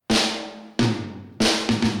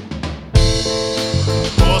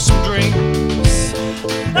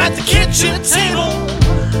the kitchen table.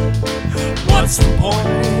 What's the point?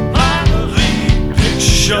 Minor league picture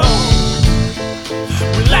show.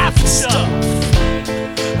 We laugh at stuff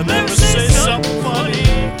and then we say something funny,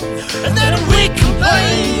 and then we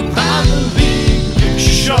complain. Minor league picture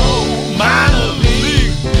show. Minor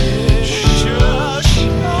league picture show.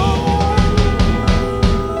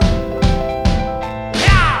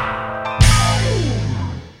 Yeah.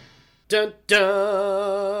 Dun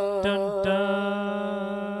dun. Dun,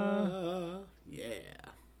 dun. Yeah.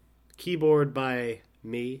 Keyboard by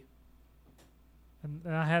me. And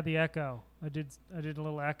I had the echo. I did a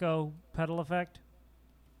little echo pedal effect.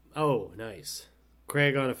 Oh, nice.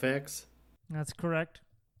 Craig on effects. That's correct.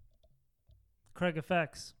 Craig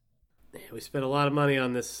effects. Yeah, we spent a lot of money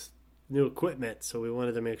on this new equipment, so we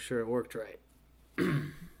wanted to make sure it worked right.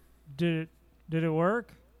 Did it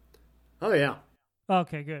work? Oh, yeah.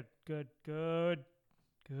 Okay, good.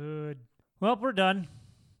 Well, we're done.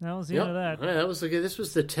 That was the end of that. All right, that was okay. This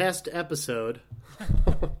was the test episode.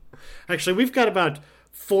 Actually, we've got about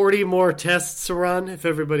 40 more tests to run, if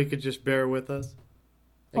everybody could just bear with us.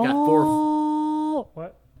 I got four.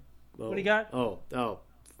 What? Oh, What do you got?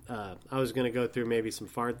 I was going to go through maybe some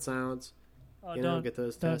fart sounds. Oh, Get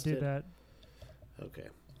those don't tested. do that. Okay.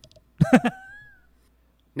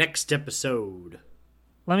 Next episode.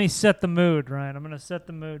 Let me set the mood, Ryan. I'm going to set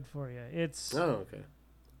the mood for you. Oh, okay.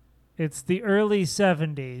 It's the early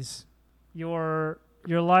 70s. Your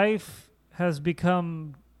life has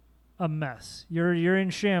become a mess. You're in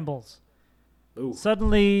shambles. Ooh.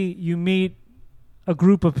 Suddenly you meet a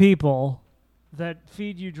group of people that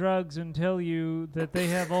feed you drugs and tell you that they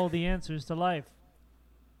have all the answers to life.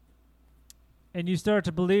 And you start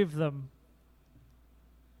to believe them.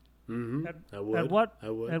 Mm-hmm. I would. I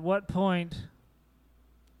would. At what point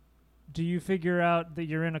do you figure out that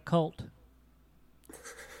you're in a cult?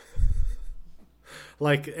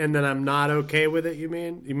 Like, and then I'm not okay with it, you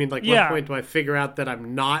mean? You mean, like, Yeah. what point do I figure out that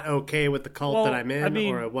I'm not okay with the cult Well, that I'm in? I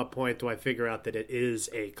mean- or at what point do I figure out that it is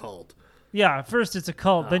a cult? Yeah, at first it's a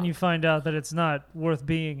cult, then you find out that it's not worth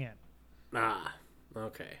being in. Ah,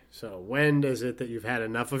 okay. So when is it that you've had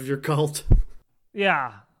enough of your cult?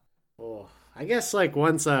 Yeah. Oh, I guess, like,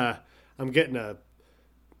 once I'm getting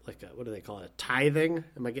what do they call it, a tithing?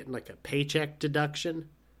 Am I getting, like, a paycheck deduction?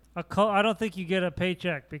 A cult. I don't think you get a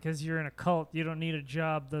paycheck because you're in a cult. You don't need a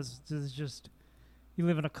job. This is just you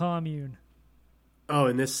live in a commune. Oh,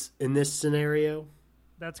 in this scenario?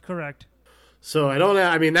 That's correct. So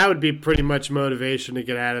I mean, that would be pretty much motivation to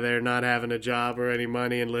get out of there, not having a job or any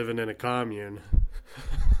money and living in a commune.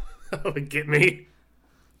 That would get me.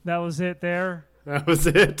 That was it there. That was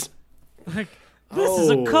it. Like, this is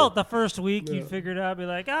a Oh. cult. The first week you figured out, be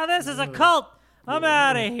like, oh, this is a cult. I'm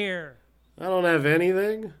out of here. I don't have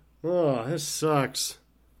anything. Oh, this sucks.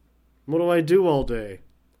 What do I do all day?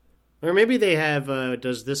 Or maybe they have,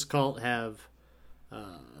 does this cult have,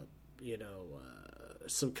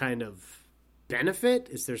 some kind of benefit?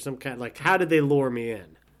 Is there some kind, like, how did they lure me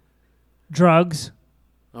in? Drugs.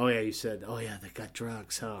 Oh, yeah, you said, oh, yeah, they got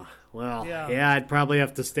drugs, huh? Well, Yeah. yeah, I'd probably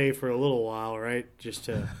have to stay for a little while, right? Just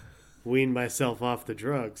to wean myself off the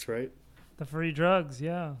drugs, right? The free drugs,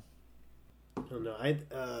 yeah. Oh, no,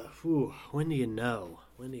 when do you know?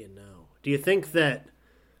 Do you think that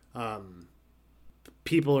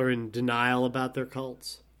people are in denial about their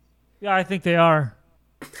cults? Yeah, I think they are.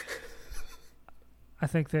 I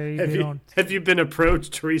think they don't. Have you been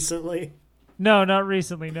approached recently? No, not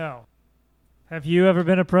recently, no. Have you ever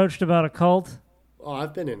been approached about a cult? Oh,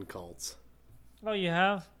 I've been in cults. Oh, you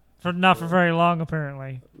have? Not for very long,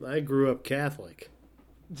 apparently. I grew up Catholic.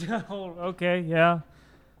 Oh, okay, yeah.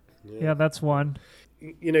 Yeah, that's one.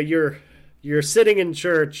 You know, you're sitting in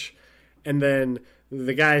church, and then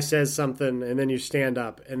the guy says something, and then you stand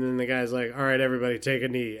up, and then the guy's like, all right, everybody take a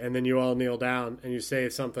knee, and then you all kneel down, and you say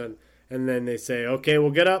something, and then they say, okay,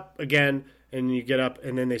 we'll get up again, and you get up,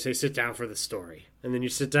 and then they say, sit down for the story. And then you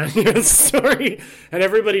sit down and hear the story, and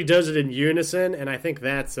everybody does it in unison, and I think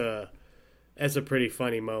that's a pretty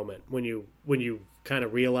funny moment when you kind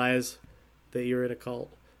of realize that you're in a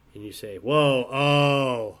cult, and you say,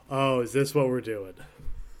 whoa, is this what we're doing?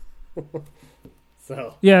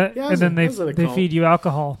 So Yeah, I and then was in a they cult. feed you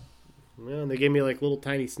alcohol. Yeah, and they gave me like little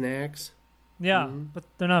tiny snacks. Yeah, but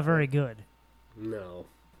they're not very good. No,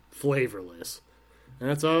 flavorless. And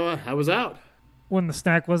that's all. I was out. When the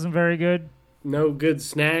snack wasn't very good. No good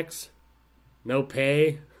snacks. No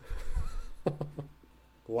pay. A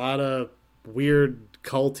lot of weird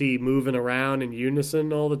culty moving around in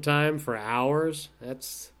unison all the time for hours.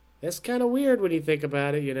 That's kind of weird when you think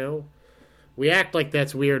about it, you know. We act like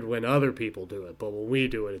that's weird when other people do it, but when we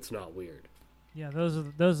do it, it's not weird. Yeah, those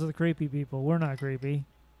are the creepy people. We're not creepy.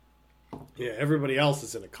 Yeah, everybody else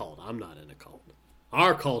is in a cult. I'm not in a cult.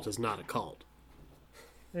 Our cult is not a cult.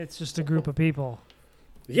 It's just a group of people.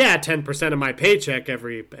 Yeah, 10% of my paycheck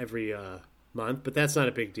every month, but that's not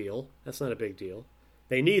a big deal. That's not a big deal.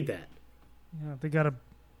 They need that. Yeah, they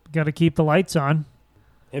gotta keep the lights on.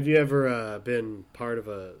 Have you ever been part of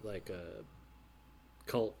a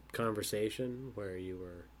cult conversation where you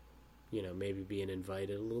were, maybe being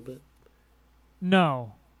invited a little bit?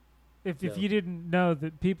 No. If No. you didn't know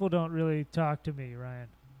that people don't really talk to me, Ryan.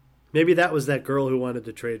 Maybe that was that girl who wanted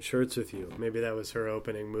to trade shirts with you. Maybe that was her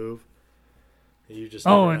opening move. And you just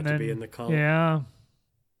never got to be in the cult. Yeah.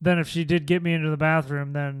 Then if she did get me into the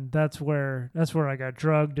bathroom, then that's where I got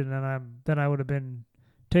drugged, and then I would have been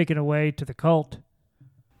taken away to the cult.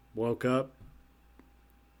 Woke up,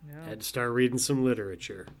 Yeah. had to start reading some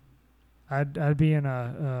literature. I'd be in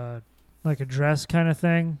a like a dress kind of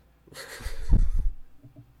thing.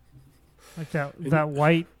 Like that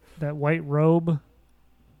white robe.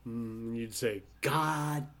 You'd say,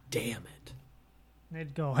 "God damn it." And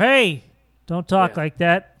they'd go, "Hey, don't talk Yeah. like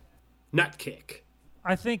that." Nut kick.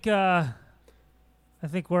 I think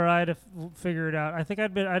where I'd have figured out, I think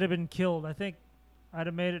I'd have been killed. I think I'd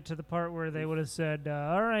have made it to the part where they would have said,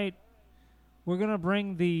 "All right, we're gonna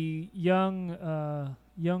bring the young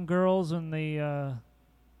girls, and the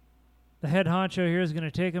head honcho here is gonna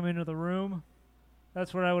take them into the room."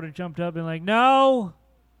 That's where I would have jumped up and like, "No,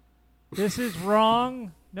 this is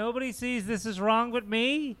wrong. Nobody sees this is wrong but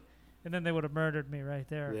me." And then they would have murdered me right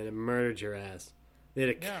there. They'd have murdered your ass. They'd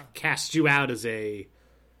have Yeah. cast you out as a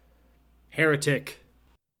heretic.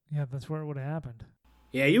 Yeah, that's where it would have happened.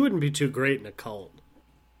 Yeah, you wouldn't be too great in a cult.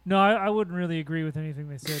 No, I wouldn't really agree with anything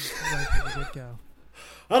they said right from the get-go.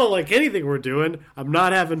 I don't like anything we're doing. I'm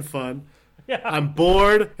not having fun. Yeah. I'm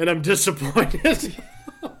bored and I'm disappointed.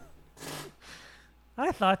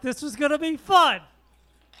 I thought this was going to be fun.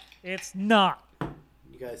 It's not.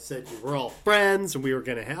 You guys said you were all friends and we were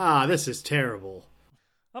going to this is terrible.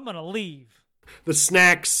 I'm going to leave. The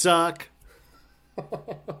snacks suck.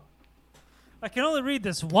 I can only read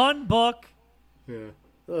this one book. Yeah.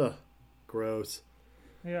 Ugh. Gross.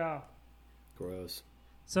 Yeah. Gross.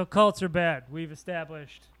 So cults are bad. We've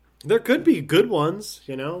established. There could be good ones,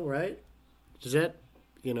 right? Is that,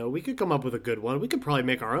 we could come up with a good one. We could probably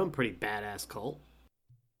make our own pretty badass cult.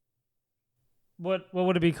 What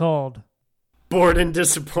would it be called? Bored and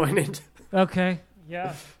disappointed. Okay.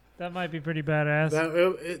 Yeah. That might be pretty badass.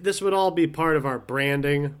 This would all be part of our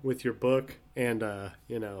branding with your book and,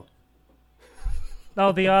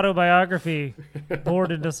 Oh, the autobiography.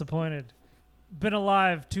 Bored and disappointed. Been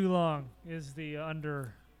alive too long is the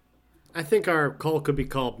under. I think our cult could be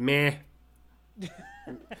called Meh.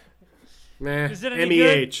 Meh. Is it any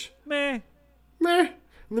M-E-H. Meh. Meh.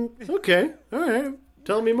 Okay. All right.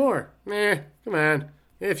 Tell me more. Meh. Come on.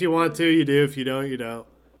 If you want to, you do. If you don't, you don't.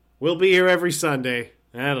 We'll be here every Sunday.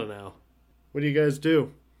 I don't know. What do you guys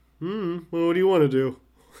do? Well, what do you want to do?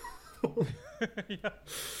 Yeah.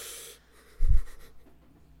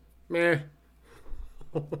 Meh.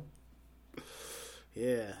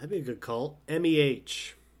 Yeah, that'd be a good cult.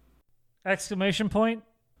 M-E-H. Exclamation point?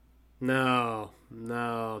 No,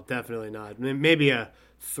 definitely not. Maybe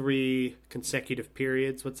 3 consecutive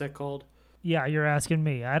periods. What's that called? Yeah, you're asking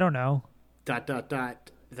me. I don't know. ...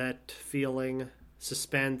 That feeling.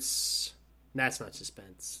 Suspense. That's not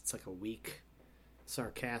suspense. It's like a weak,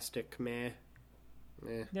 sarcastic meh.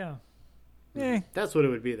 Yeah. Eh. That's what it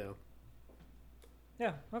would be, though.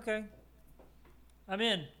 Yeah, okay. I'm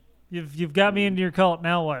in. You've got me into your cult.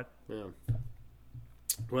 Now what? Yeah.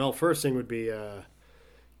 Well, first thing would be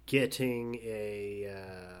getting a...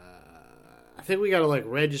 I think we got to,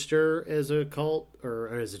 register as a cult,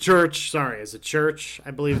 or as a church. Sorry, as a church,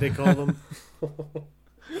 I believe they call them.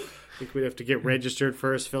 I think we'd have to get registered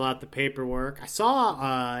first, fill out the paperwork. I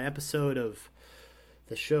saw an episode of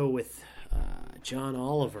the show with John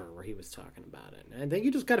Oliver where he was talking about it. And I think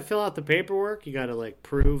you just got to fill out the paperwork. You got to,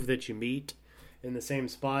 prove that you meet in the same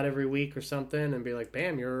spot every week or something and be like,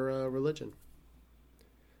 bam, you're a religion.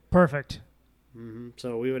 Perfect. Mm-hmm.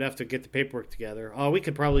 So we would have to get the paperwork together. Oh, we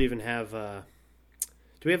could probably even have... do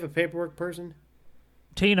we have a paperwork person?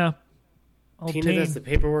 Tina. Tina does the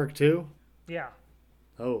paperwork too? Yeah.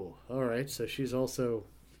 Oh, all right. So she's also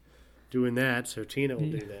doing that. So Tina will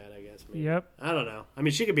do that, I guess. Maybe. Yep. I don't know. I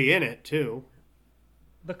mean, she could be in it too.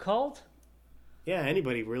 The cult? Yeah,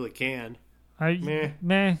 anybody really can.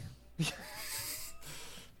 Meh.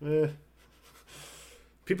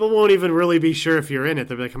 People won't even really be sure if you're in it.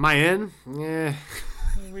 They'll be like, "Am I in?" Yeah.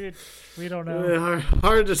 We don't know.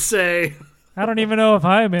 Hard to say. I don't even know if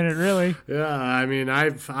I'm in it, really. Yeah, I mean,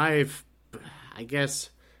 I guess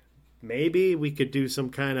maybe we could do some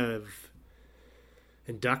kind of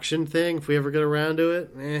induction thing if we ever get around to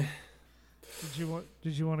it.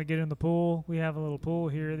 Did you want to get in the pool? We have a little pool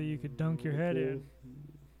here that you could dunk your head in.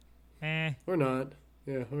 Or not.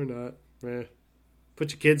 Yeah, or not.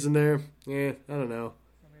 Put your kids in there. I don't know.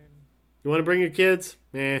 You want to bring your kids?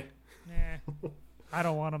 I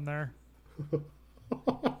don't want them there.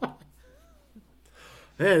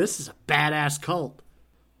 Man, this is a badass cult.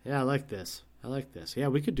 Yeah, I like this. Yeah,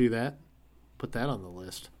 we could do that. Put that on the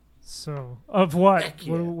list. So, of what? Heck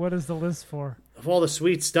yeah. What is the list for? Of all the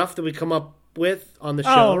sweet stuff that we come up with on the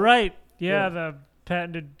show. Oh, right. Yeah, the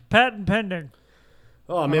patent pending.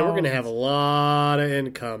 Oh, man, we're going to have a lot of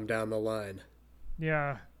income down the line.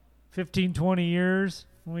 Yeah. 15, 20 years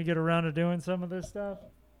when we get around to doing some of this stuff.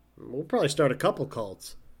 We'll probably start a couple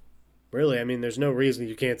cults. Really, I mean, there's no reason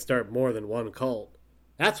you can't start more than one cult.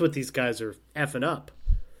 That's what these guys are effing up.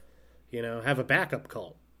 Have a backup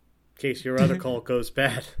cult in case your other cult goes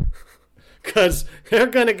bad. Because they're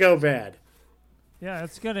going to go bad. Yeah,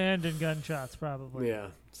 it's going to end in gunshots probably. Yeah,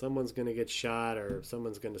 someone's going to get shot or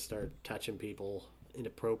someone's going to start touching people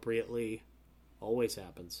inappropriately. Always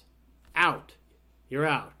happens. Out. You're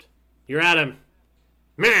out. You're at him.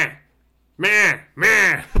 Meh. Meh.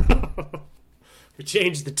 Meh. We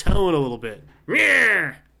changed the tone a little bit.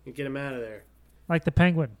 Meh. You get him out of there. Like the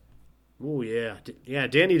Penguin. Oh, yeah. Yeah,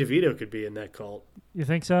 Danny DeVito could be in that cult. You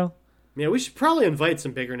think so? Yeah, we should probably invite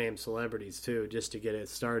some bigger name celebrities, too, just to get it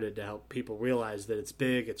started, to help people realize that it's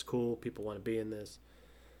big, it's cool, people want to be in this.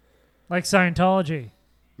 Like Scientology.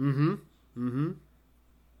 Mm-hmm.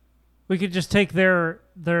 We could just take their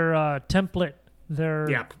template,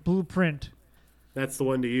 their blueprint. That's the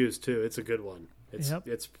one to use, too. It's a good one.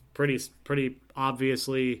 It's pretty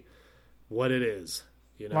obviously what it is.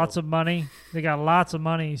 Lots of money. They got lots of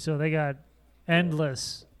money, so they got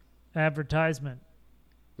endless advertisement.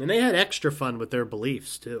 And they had extra fun with their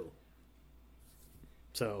beliefs, too.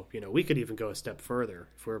 So, we could even go a step further.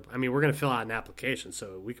 We're going to fill out an application,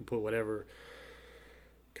 so we can put whatever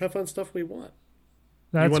kind of fun stuff we want.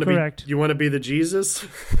 That's correct. You want to be the Jesus?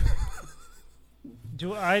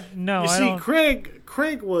 Do I? No, you I see, don't.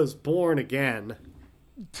 Craig was born again.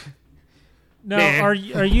 No, are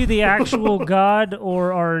you the actual God,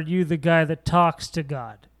 or are you the guy that talks to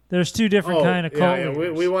God? There's two different kind of cult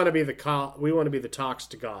leaders. We want to be the talks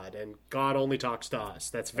to God, and God only talks to us.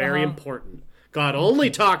 That's very important. God only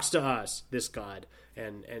talks to us. This God,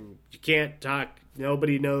 and you can't talk.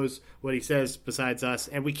 Nobody knows what he says besides us,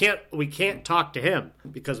 and we can't talk to him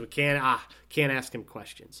because we can't ask him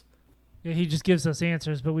questions. Yeah, he just gives us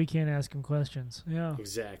answers, but we can't ask him questions. Yeah,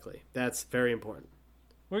 exactly. That's very important.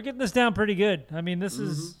 We're getting this down pretty good. I mean, this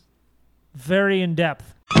is very in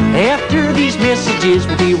depth. After these messages,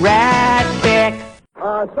 we'll be right back.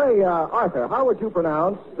 Arthur, how would you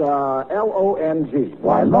pronounce L-O-N-G?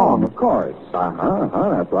 Why, long, of course.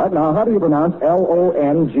 That's right. Now, how do you pronounce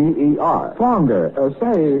L-O-N-G-E-R? Longer.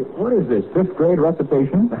 What is this, fifth grade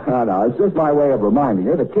recitation? No, it's just my way of reminding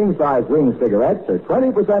you that king-size wing cigarettes are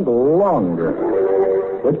 20% longer,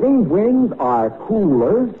 which means wings are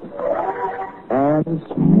cooler and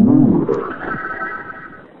smoother.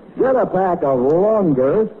 Get a pack of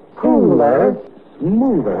longer, cooler,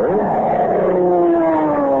 smoother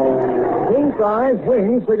king-size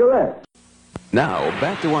wing cigarettes. Now,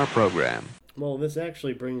 back to our program. Well, this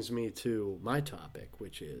actually brings me to my topic,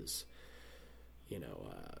 which is,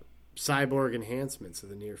 cyborg enhancements of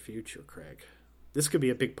the near future, Craig. This could be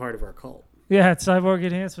a big part of our cult. Yeah, it's cyborg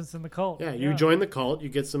enhancements in the cult. Yeah, you join the cult, you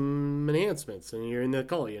get some enhancements, and you're in the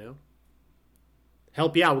cult,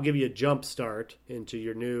 Help you out. We'll give you a jump start into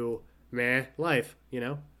your new life,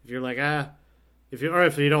 If you're like, if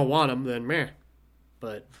you don't want them, then meh.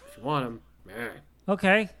 But if you want them, meh.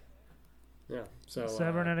 Okay. Yeah. So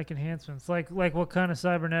cybernetic enhancements, like what kind of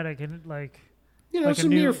cybernetic, and like some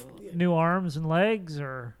new arms and legs,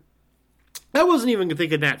 or I wasn't even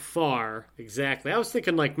thinking that far exactly. I was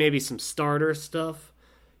thinking like maybe some starter stuff.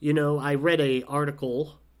 I read a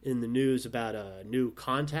article in the news about a new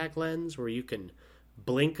contact lens where you can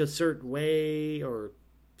blink a certain way or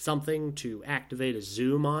something to activate a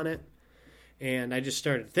zoom on it. And I just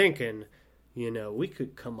started thinking, we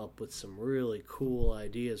could come up with some really cool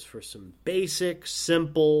ideas for some basic,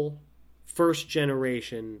 simple,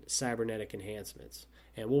 first-generation cybernetic enhancements.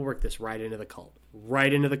 And we'll work this right into the cult.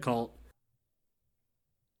 Right into the cult.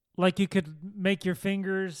 Like you could make your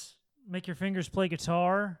fingers play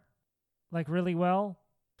guitar, like really well?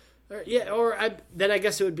 Then I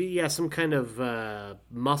guess it would be some kind of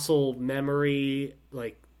muscle memory,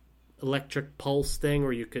 like electric pulse thing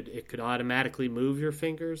where it could automatically move your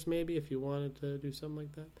fingers, maybe, if you wanted to do something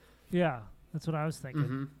like that. Yeah. That's what I was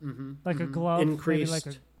thinking. Like a glove, maybe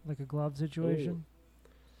increased like a glove situation.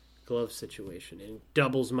 glove situation and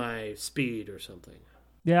doubles my speed or something.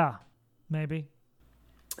 Yeah, maybe.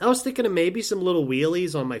 I was thinking of maybe some little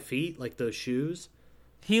wheelies on my feet, like those shoes.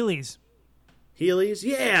 Heelys. Heelys?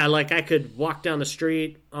 Yeah, like I could walk down the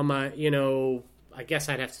street on my, I guess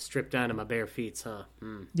I'd have to strip down to my bare feet, huh?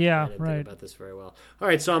 Yeah, I didn't right. think about this very well. All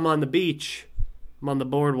right, so I'm on the beach. I'm on the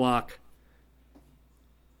boardwalk.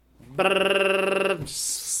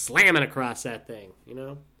 Slamming across that thing,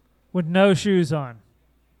 With no shoes on.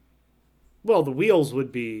 Well, the wheels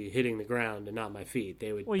would be hitting the ground and not my feet.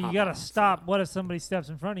 They would. Well, you pop got to off. stop. What if somebody steps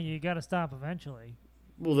in front of you? You got to stop eventually.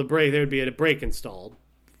 Well, there would be a brake installed,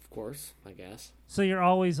 of course, I guess. So you're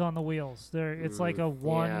always on the wheels. It's like a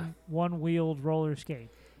yeah. one-wheeled roller skate.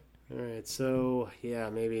 All right, so yeah,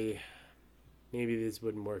 maybe this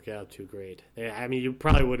wouldn't work out too great. I mean, you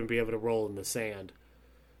probably wouldn't be able to roll in the sand.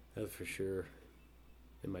 That's for sure.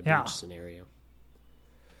 In my beach scenario.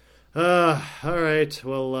 All right.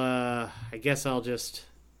 Well, I guess I'll just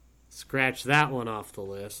scratch that one off the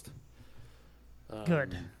list.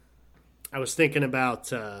 Good. I was thinking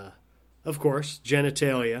about, of course,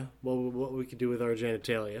 genitalia. What we could do with our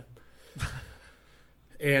genitalia.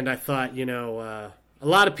 And I thought, a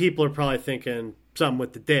lot of people are probably thinking something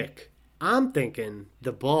with the dick. I'm thinking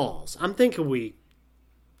the balls. I'm thinking we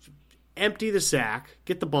empty the sack,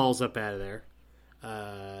 get the balls up out of there,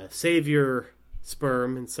 save your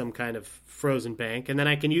sperm in some kind of frozen bank, and then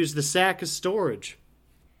I can use the sack as storage.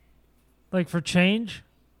 Like for change?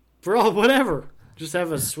 For all whatever. Just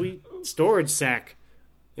have a sweet storage sack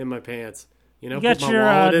in my pants. You put got my your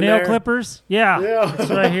wallet in nail there. clippers? Yeah. It's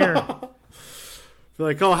right here. They're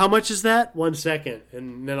like, oh, how much is that? 1 second.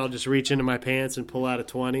 And then I'll just reach into my pants and pull out a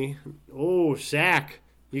 20. Oh, sack.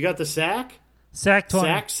 You got the sack? Sack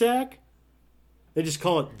 20. Sack? They just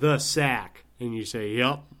call it the sack. And you say,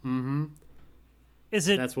 yep, Is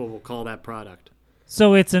it? That's what we'll call that product.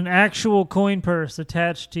 So it's an actual coin purse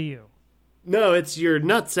attached to you. No, it's your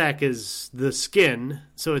nutsack is the skin,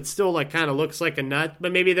 so it still like kind of looks like a nut,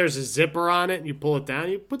 but maybe there's a zipper on it and you pull it down,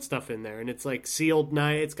 you put stuff in there, and it's like sealed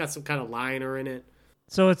nut. It's got some kind of liner in it.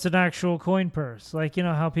 So it's an actual coin purse. Like,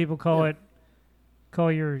 how people call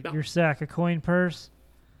your sack a coin purse?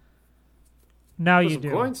 Now Put you some do.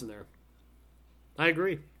 coins in there. I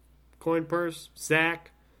agree. Coin purse, sack.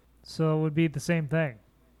 So it would be the same thing.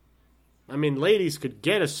 I mean, ladies could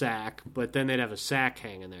get a sack, but then they'd have a sack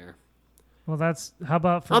hanging there. Well, how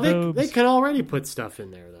about for boobs? They could already put stuff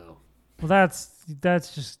in there, though. Well,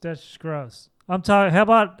 that's just gross. I'm talking. How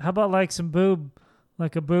about like some boob,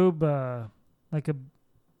 like a boob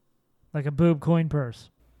coin purse.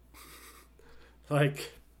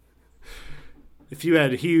 Like, if you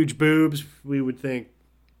had huge boobs, we would think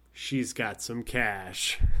she's got some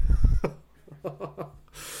cash.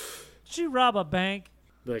 Did you rob a bank?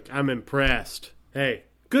 Like, I'm impressed. Hey,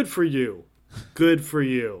 good for you. Good for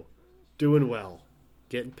you. Doing well.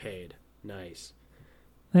 Getting paid. Nice.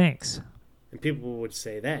 Thanks. And people would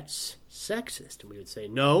say, that's sexist. And we would say,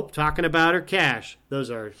 nope, talking about her cash.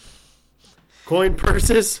 Those are coin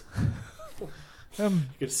purses. You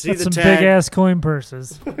can see That's the some tag. big ass coin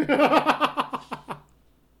purses.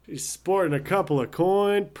 She's sporting a couple of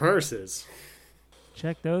coin purses.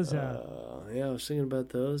 Check those out. Yeah, I was thinking about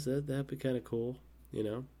those. That'd be kind of cool,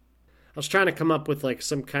 I was trying to come up with like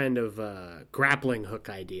some kind of grappling hook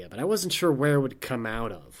idea, but I wasn't sure where it would come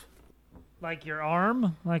out of. Like your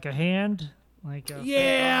arm, like a hand, like a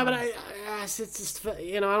Yeah, but it's just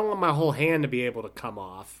I don't want my whole hand to be able to come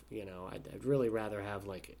off. I'd really rather have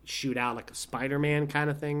like shoot out like a Spider-Man kind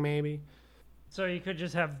of thing, maybe. So you could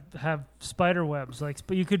just have spider webs,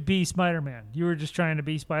 but you could be Spider-Man. You were just trying to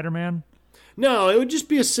be Spider-Man. No, it would just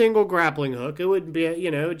be a single grappling hook. It wouldn't be,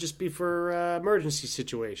 it would just be for emergency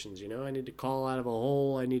situations. I need to call out of a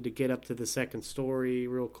hole. I need to get up to the second story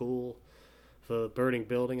real cool of a burning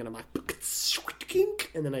building. And I'm like,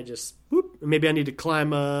 and then I just, whoop. Maybe I need to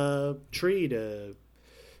climb a tree to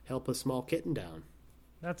help a small kitten down.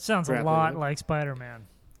 That sounds a Grappling lot hook. like Spider-Man.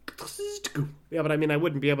 Yeah, but I mean, I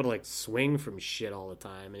wouldn't be able to like swing from shit all the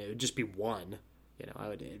time. And it would just be one.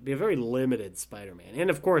 It'd be a very limited Spider-Man. And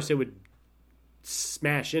of course, it would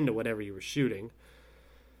smash into whatever you were shooting.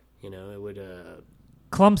 It would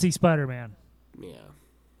Clumsy Spider-Man. yeah.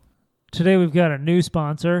 Today we've got a new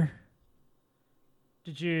sponsor.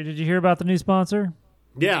 Did you hear about the new sponsor?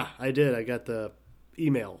 Yeah, I did. I got the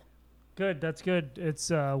email. Good, that's good.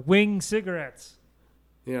 It's Wing Cigarettes.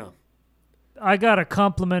 Yeah. I got a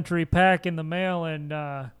complimentary pack in the mail, and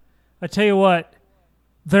I tell you what,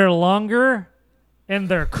 they're longer and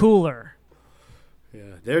they're cooler.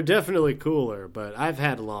 Yeah, they're definitely cooler, but I've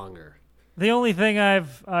had longer. The only thing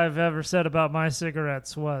I've ever said about my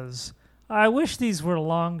cigarettes was, I wish these were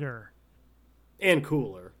longer And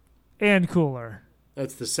cooler. and cooler.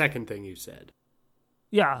 That's the second thing you said.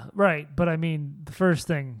 Yeah, right. But I mean, the first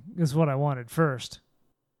thing is what I wanted first.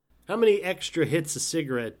 How many extra hits a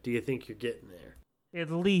cigarette do you think you're getting there? At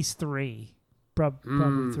least 3.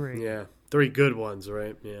 Probably 3. Yeah. 3 good ones,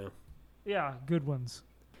 right? Yeah. Yeah, good ones.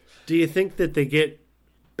 Do you think that they get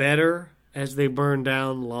better as they burn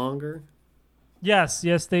down longer? Yes,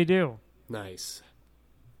 they do. Nice.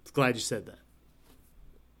 Glad you said that.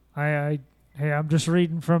 Hey, I'm just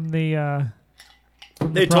reading from the.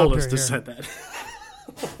 They told us to here. say that.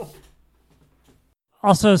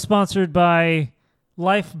 Also sponsored by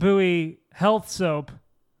Life Buoy Health Soap.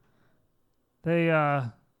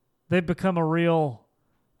 They've become a real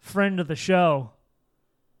friend of the show.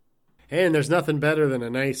 And there's nothing better than a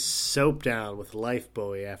nice soap down with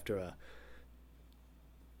Lifebuoy after a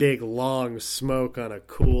big long smoke on a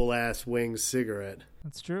cool ass wing cigarette.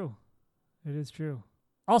 That's true. It is true.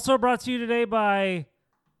 Also brought to you today by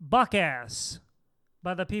Buckass,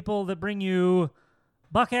 by the people that bring you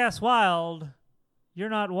Buckass Wild. You're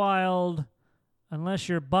not wild unless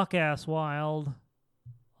you're Buckass Wild.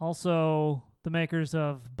 Also, the makers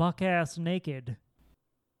of Buckass Naked.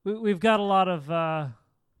 We've got a lot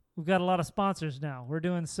of sponsors now. We're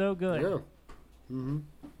doing so good. Yeah. Mm-hmm.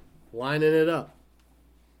 Lining it up.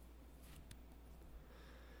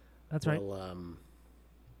 That's right. Well,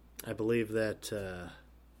 I believe that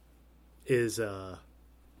is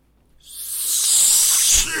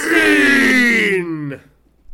scene.